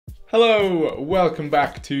Hello, welcome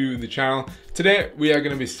back to the channel. Today we are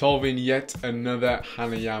going to be solving yet another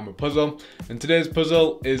Hanayama puzzle, and today's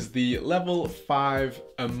puzzle is the level 5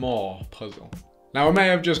 Amour puzzle. Now I may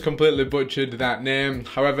have just completely butchered that name,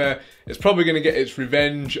 however it's probably going to get its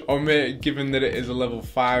revenge on me given that it is a level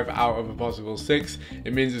 5 out of a possible 6.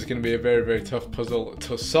 It means it's going to be a very tough puzzle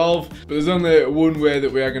to solve, but there's only one way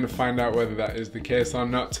that we are going to find out whether that is the case or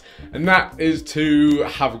not, and that is to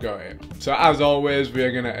have a go at it. So as always, we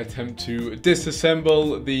are going to attempt to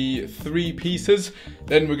disassemble the 3 pieces,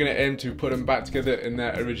 then we're going to aim to put them back together in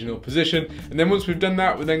their original position, and then once we've done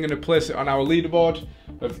that, we're then going to place it on our leaderboard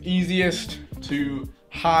of easiest to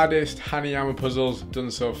hardest Hanayama puzzles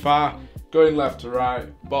done so far, going left to right,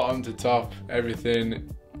 bottom to top,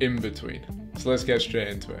 everything in between. So let's get straight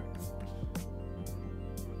into it.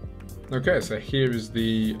 Okay, so here is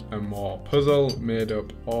the Amour puzzle made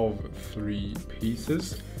up of 3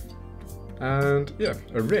 pieces, and yeah,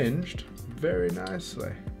 arranged very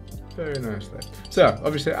nicely. Very nicely. So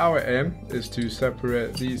obviously our aim is to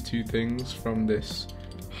separate these 2 things from this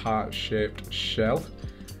heart-shaped shell.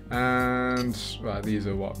 And well, these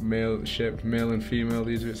are what, shaped male and female,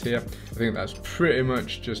 these bits here. I think that's pretty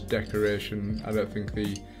much just decoration. I don't think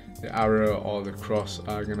the arrow or the cross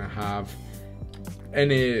are going to have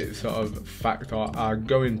any sort of factor, or are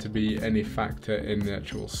going to be any factor in the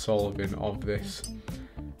actual solving of this.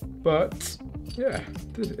 But yeah,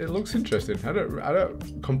 it looks interesting. I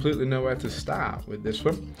don't completely know where to start with this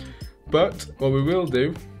one. But what we will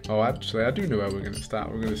do, oh actually I do know where we're going to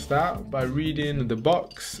start. We're going to start by reading the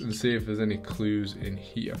box and see if there's any clues in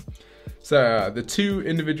here. So the 2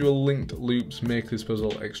 individual linked loops make this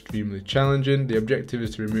puzzle extremely challenging. The objective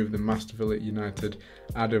is to remove the masterfully united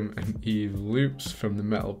Adam and Eve loops from the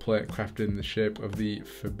metal plate crafted in the shape of the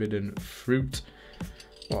forbidden fruit.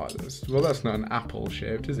 Well, that's not an apple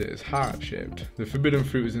shaped, is it? It's heart shaped. The forbidden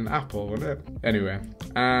fruit is an apple, wasn't it? Anyway,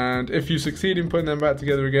 and if you succeed in putting them back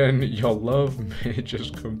together again, your love may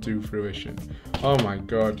just come to fruition. Oh my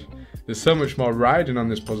god, there's so much more riding on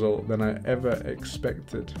this puzzle than I ever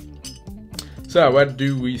expected. So where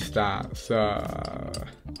do we start? So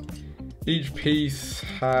each piece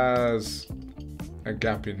has a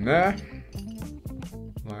gap in there,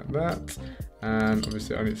 like that. And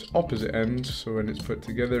obviously on its opposite end, so when it's put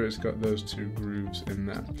together, it's got those 2 grooves in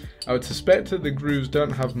there. I would suspect that the grooves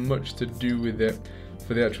don't have much to do with it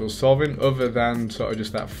for the actual solving, other than sort of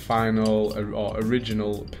just that final or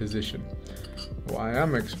original position. What I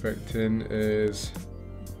am expecting is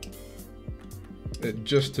it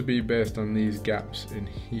just to be based on these gaps in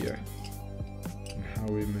here and how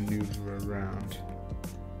we maneuver around.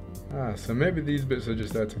 So maybe these bits are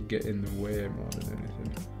just there to get in the way more than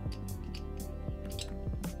anything.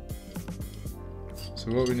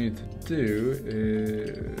 So what we need to do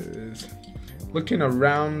is, looking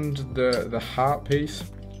around the heart piece,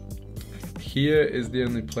 here is the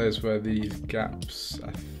only place where these gaps,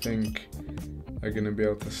 I think, are going to be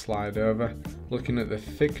able to slide over. Looking at the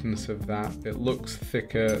thickness of that, it looks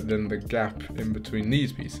thicker than the gap in between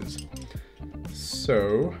these pieces.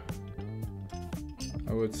 So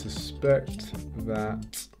I would suspect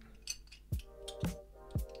that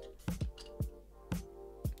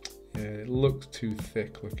it looks too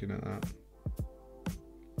thick looking at that.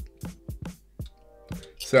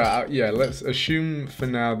 So yeah, let's assume for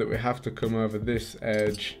now that we have to come over this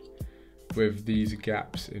edge with these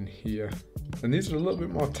gaps in here. And these are a little bit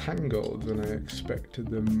more tangled than I expected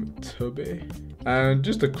them to be. And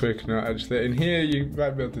just a quick note actually, in here you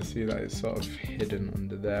might be able to see that it's sort of hidden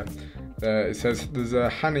under there. It says there's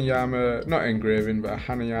a Hanayama, not engraving, but a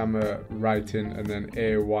Hanayama writing and then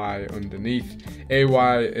AY underneath.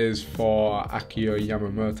 AY is for Akio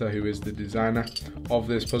Yamamoto, who is the designer of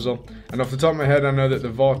this puzzle. And off the top of my head, I know that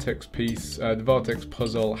the Vortex piece, the Vortex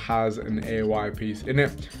puzzle has an AY piece in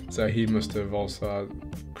it. So he must have also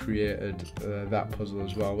created that puzzle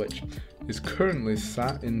as well, which is currently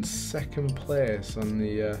sat in 2nd place on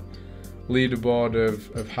the leaderboard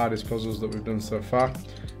of hardest puzzles that we've done so far.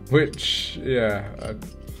 Which, yeah,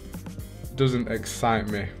 doesn't excite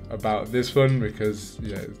me about this one because,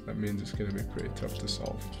 yeah, that means it's going to be pretty tough to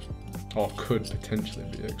solve. Or could potentially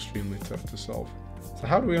be extremely tough to solve. So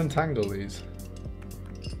how do we untangle these?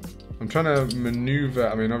 I'm trying to maneuver,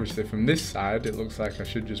 I mean obviously from this side it looks like I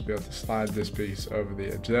should just be able to slide this piece over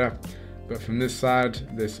the edge there. But from this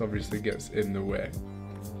side, this obviously gets in the way.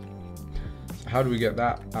 So how do we get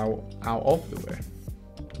that out of the way?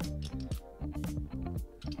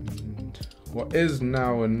 What is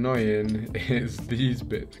now annoying is these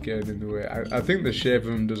bits getting in the way. I think the shape of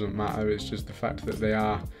them doesn't matter, it's just the fact that they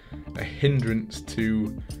are a hindrance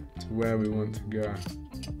to where we want to go.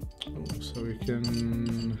 Oh, so so we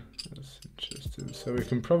can, that's interesting. So we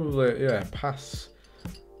can probably, yeah, pass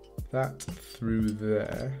that through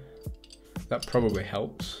there. That probably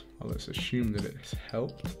helps. Well, let's assume that it's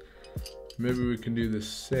helped. Maybe we can do the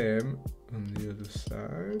same on the other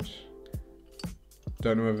side.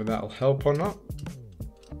 Don't know whether that'll help or not.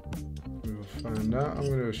 We will find out. I'm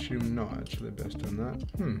going to assume not actually based on that.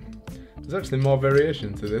 There's actually more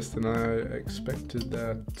variation to this than I expected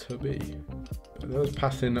there to be. But those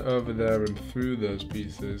passing over there and through those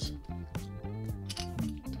pieces,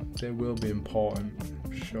 they will be important,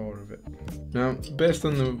 I'm sure of it. Now, based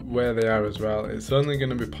on the where they are as well, it's only going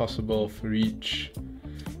to be possible for each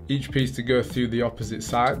piece to go through the opposite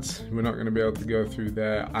sides. We're not going to be able to go through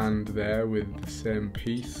there and there with the same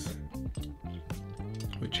piece,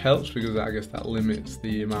 which helps because I guess that limits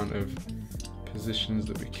the amount of positions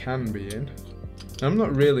that we can be in. I'm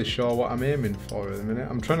not really sure what I'm aiming for at the minute.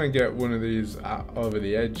 I'm trying to get one of these over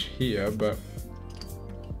the edge here, but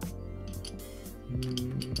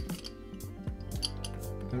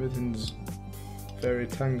everything's very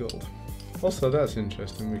tangled. Also, that's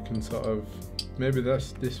interesting. We can sort of, maybe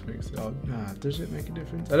this makes it, oh, nah, does it make a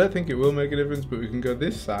difference? I don't think it will make a difference, but we can go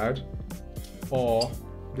this side or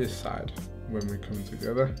this side when we come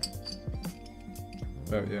together.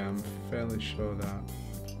 But yeah, I'm fairly sure that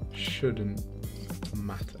shouldn't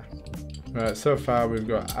matter. Right, so far we've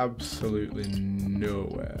got absolutely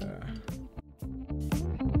nowhere.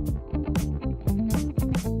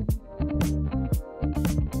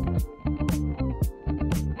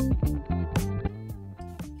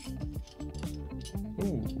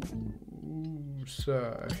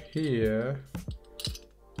 So here,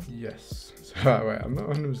 yes. So wait, I'm not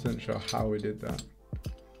 100% sure how we did that,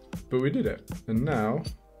 but we did it. And now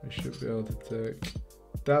we should be able to take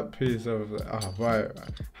that piece over there. Oh, wait,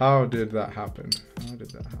 how did that happen? How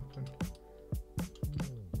did that happen?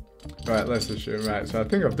 Right, let's assume, right, so I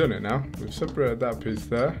think I've done it now. We've separated that piece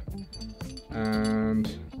there. And,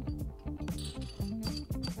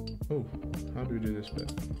 oh, how do we do this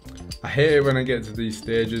bit? I hate it when I get to these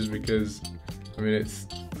stages because, I mean, it's,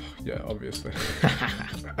 yeah, obviously.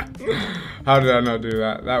 How did I not do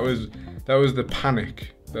that? That was the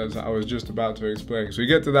panic that I was just about to explain. So you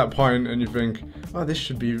get to that point and you think, oh, this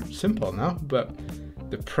should be simple now, but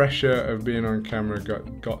the pressure of being on camera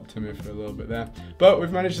got to me for a little bit there. But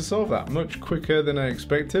we've managed to solve that much quicker than I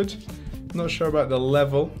expected. Not sure about the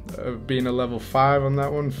level of being a level 5 on that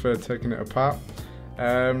one for taking it apart.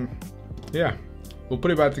 Yeah, we'll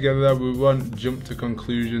put it back together though. We won't jump to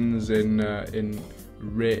conclusions in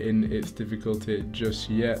rating its difficulty just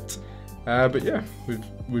yet. But yeah,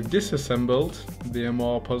 we've disassembled the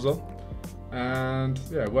Amour puzzle, and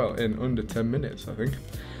yeah, well, in under 10 minutes, I think.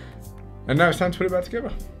 And now it's time to put it back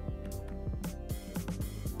together.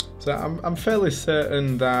 So I'm fairly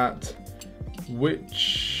certain that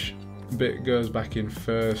which bit goes back in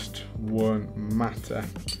first won't matter.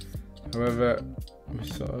 However,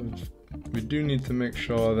 we do need to make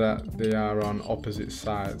sure that they are on opposite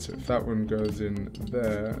sides. So if that one goes in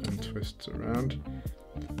there and twists around,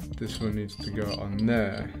 this one needs to go on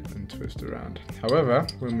there and twist around. However,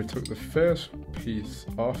 when we took the first piece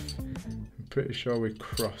off, I'm pretty sure we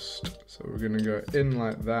crossed. So we're going to go in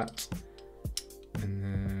like that and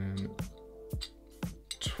then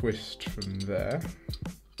twist from there.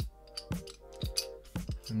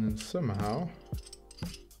 And then somehow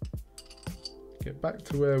get back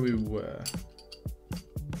to where we were.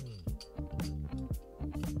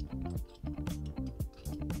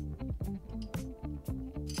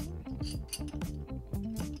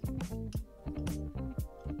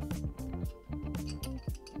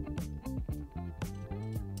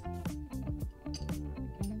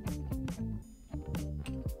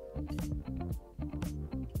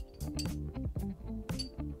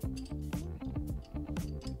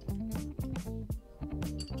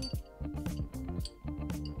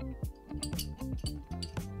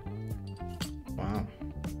 Wow,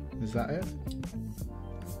 is that it?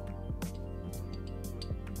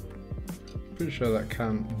 Pretty sure that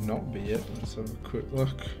can not be it. Let's have a quick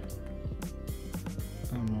look.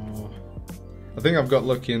 I think I've got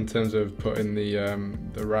lucky in terms of putting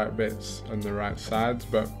the right bits on the right sides,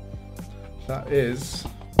 but that is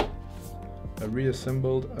a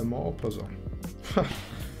reassembled Amour puzzle.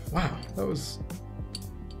 Wow, that was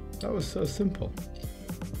so simple.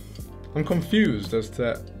 I'm confused as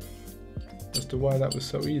to why that was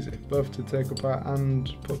so easy, both to take apart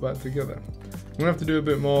and put back together. I'm gonna have to do a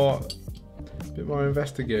bit more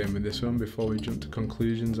investigating with this one before we jump to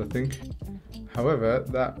conclusions, I think. However,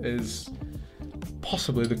 that is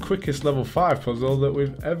possibly the quickest level 5 puzzle that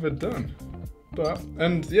we've ever done.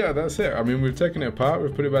 And yeah, that's it. I mean, we've taken it apart,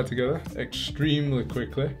 we've put it back together extremely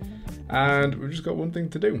quickly, and we've just got one thing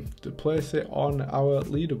to do, to place it on our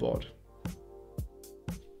leaderboard.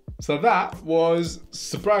 So that was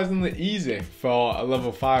surprisingly easy for a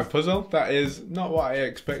level 5 puzzle. That is not what I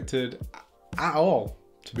expected at all,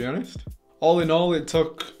 to be honest. All in all, it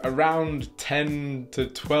took around 10 to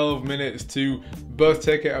 12 minutes to both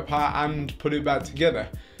take it apart and put it back together.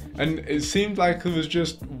 And it seemed like there was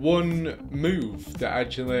just one move that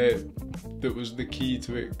was the key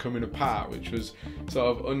to it coming apart, which was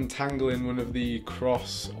sort of untangling one of the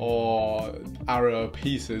cross or arrow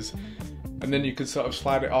pieces, and then you could sort of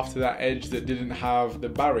slide it off to that edge that didn't have the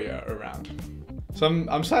barrier around. So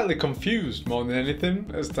I'm slightly confused more than anything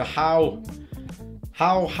as to how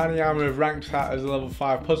Hanayama have ranked that as a level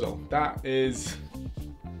 5 puzzle. That is,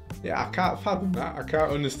 yeah, I can't fathom that. I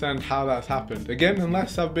can't understand how that's happened. Again,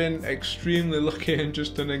 unless I've been extremely lucky and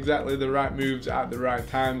just done exactly the right moves at the right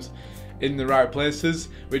times in the right places,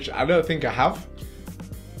 which I don't think I have.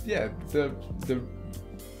 Yeah, the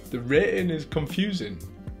rating is confusing.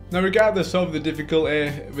 Now, regardless of the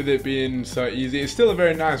difficulty with it being so easy, it's still a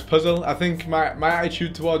very nice puzzle. I think my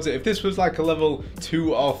attitude towards it, if this was like a level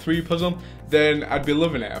 2 or 3 puzzle, then I'd be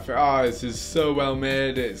loving it. I think, oh, this is so well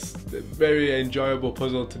made, it's a very enjoyable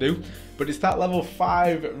puzzle to do. But it's that level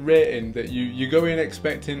 5 rating that you go in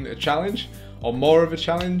expecting a challenge, or more of a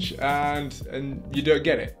challenge, and you don't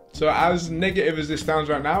get it. So as negative as this sounds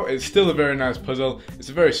right now, it's still a very nice puzzle. It's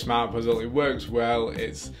a very smart puzzle, it works well,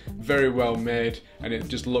 it's very well made, and it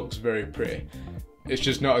just looks very pretty. It's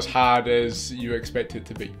just not as hard as you expect it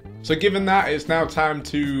to be. So given that, it's now time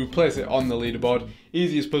to place it on the leaderboard.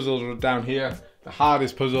 Easiest puzzles are down here, the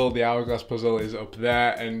hardest puzzle, the hourglass puzzle, is up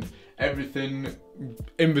there, and everything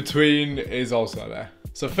in between is also there.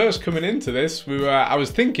 So first coming into this, I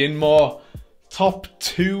was thinking more top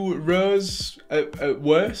 2 rows at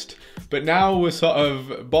worst, but now we're sort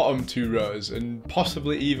of bottom 2 rows and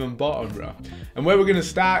possibly even bottom row. And where we're going to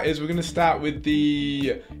start is we're going to start with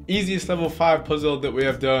the easiest level 5 puzzle that we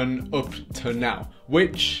have done up to now,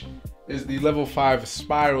 which is the level 5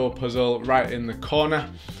 spiral puzzle right in the corner.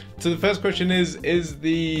 So the first question is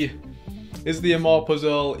the Amour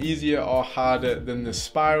puzzle easier or harder than the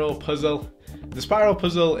spiral puzzle? The spiral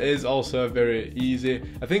puzzle is also very easy.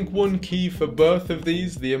 I think one key for both of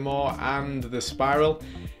these, the Amour and the spiral,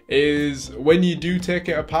 is when you do take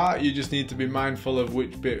it apart, you just need to be mindful of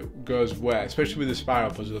which bit goes where, especially with the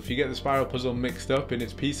spiral puzzle. If you get the spiral puzzle mixed up in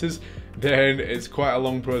its pieces, then it's quite a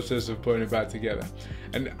long process of putting it back together.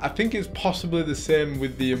 And I think it's possibly the same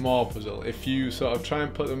with the Amour puzzle. If you sort of try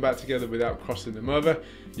and put them back together without crossing them over,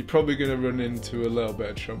 you're probably going to run into a little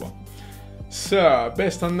bit of trouble. So,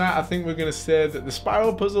 based on that, I think we're going to say that the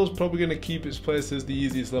spiral puzzle is probably going to keep its place as the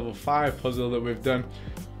easiest level 5 puzzle that we've done.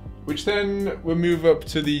 Which then we'll move up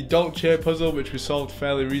to the Dolce puzzle, which we solved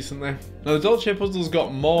fairly recently. Now the Dolce puzzle's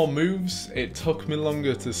got more moves, it took me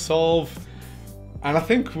longer to solve, and I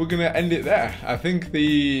think we're going to end it there. I think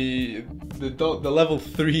the level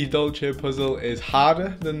 3 Dolce puzzle is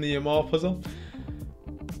harder than the Amour puzzle.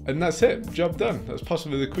 And that's it, job done. That's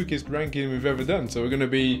possibly the quickest ranking we've ever done. So we're going to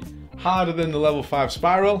be harder than the level 5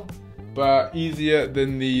 spiral, but easier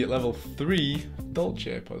than the level 3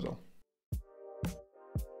 Dolce puzzle.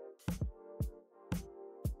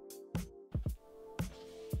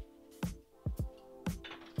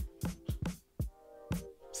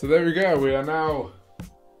 So there we go, we are now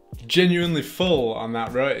genuinely full on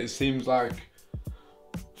that row. It seems like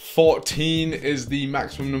 14 is the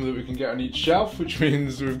maximum number that we can get on each shelf, which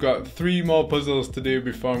means we've got 3 more puzzles to do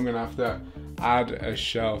before I'm going to have to add a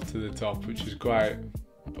shelf to the top, which is quite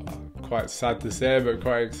sad to say, but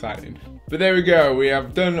quite exciting. But there we go, we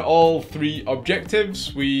have done all 3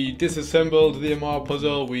 objectives. We disassembled the Amour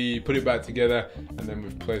puzzle, we put it back together, and then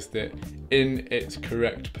we've placed it in its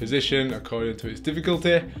correct position according to its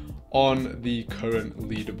difficulty on the current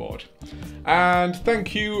leaderboard. And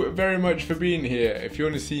thank you very much for being here. If you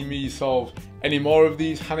want to see me solve any more of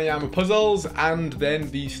these Hanayama puzzles and then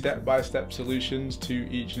the step-by-step solutions to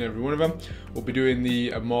each and every one of them, we'll be doing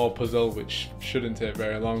the Amour puzzle, which shouldn't take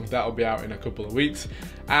very long. That'll be out in a couple of weeks.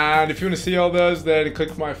 And if you want to see all those, then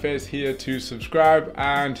click my face here to subscribe,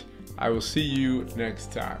 and I will see you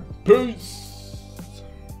next time. Peace!